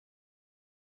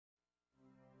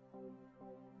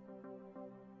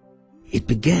It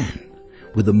began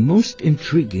with a most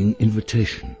intriguing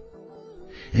invitation.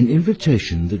 An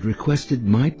invitation that requested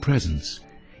my presence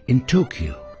in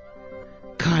Tokyo,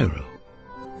 Cairo,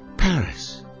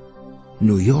 Paris,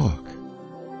 New York,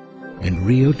 and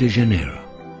Rio de Janeiro.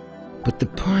 But the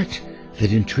part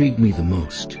that intrigued me the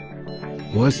most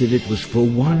was that it was for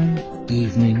one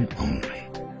evening only.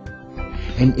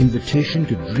 An invitation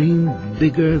to dream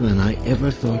bigger than I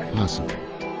ever thought possible.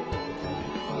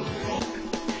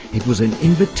 It was an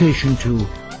invitation to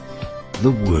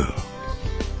the world.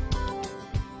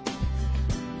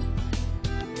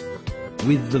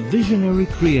 With the visionary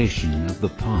creation of the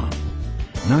Palm,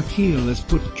 Nakheel has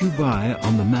put Dubai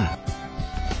on the map.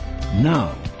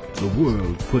 Now the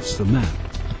world puts the map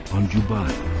on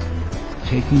Dubai,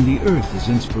 taking the earth as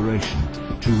inspiration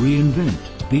to reinvent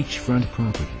beachfront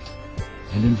property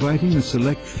and inviting a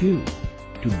select few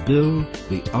to build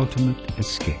the ultimate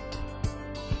escape.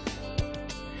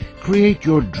 Create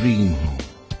your dream home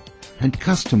and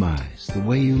customize the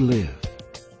way you live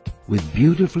with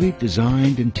beautifully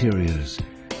designed interiors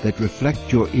that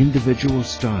reflect your individual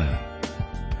style.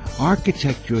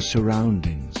 Architect your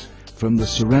surroundings from the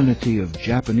serenity of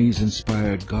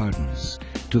Japanese-inspired gardens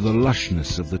to the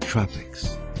lushness of the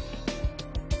tropics.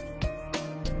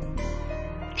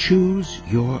 Choose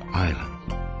your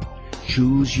island.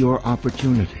 Choose your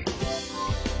opportunity.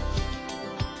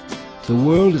 The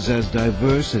world is as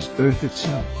diverse as Earth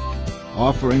itself,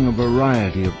 offering a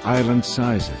variety of island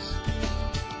sizes.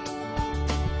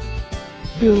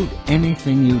 Build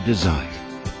anything you desire,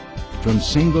 from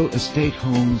single estate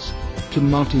homes to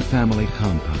multi-family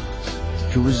compounds,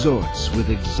 to resorts with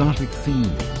exotic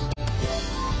themes,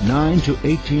 9 to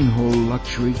 18-hole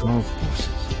luxury golf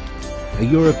courses, a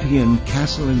European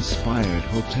castle-inspired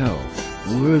hotel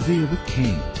worthy of a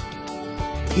king,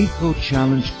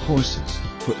 eco-challenge courses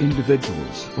for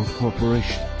individuals or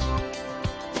corporations,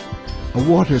 a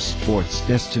water sports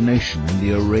destination in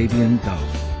the Arabian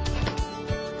Gulf,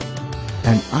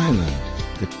 an island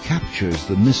that captures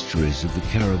the mysteries of the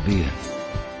Caribbean,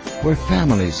 where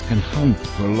families can hunt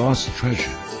for lost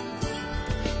treasure,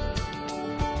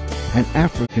 an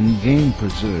African game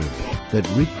preserve that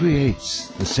recreates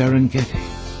the Serengeti.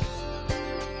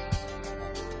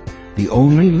 The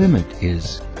only limit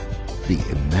is the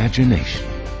imagination.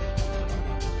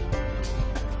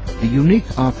 The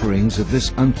unique offerings of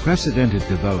this unprecedented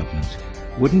development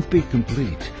wouldn't be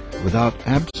complete without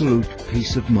absolute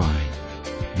peace of mind,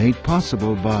 made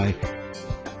possible by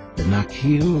the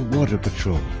Nakheel Water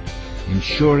Patrol,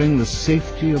 ensuring the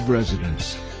safety of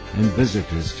residents and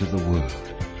visitors to the world.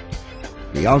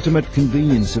 The ultimate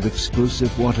convenience of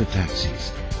exclusive water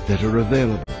taxis that are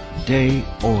available day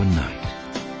or night.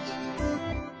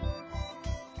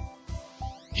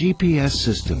 GPS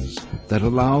systems that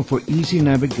allow for easy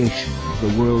navigation of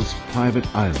the world's private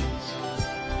islands,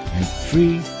 and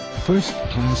 3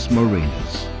 first-class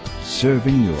marinas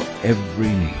serving your every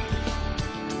need.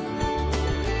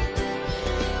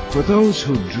 For those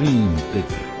who dream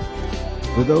bigger,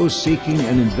 for those seeking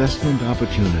an investment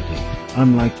opportunity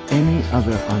unlike any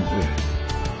other on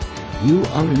earth, you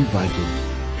are invited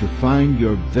to find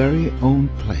your very own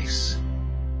place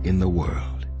in the world.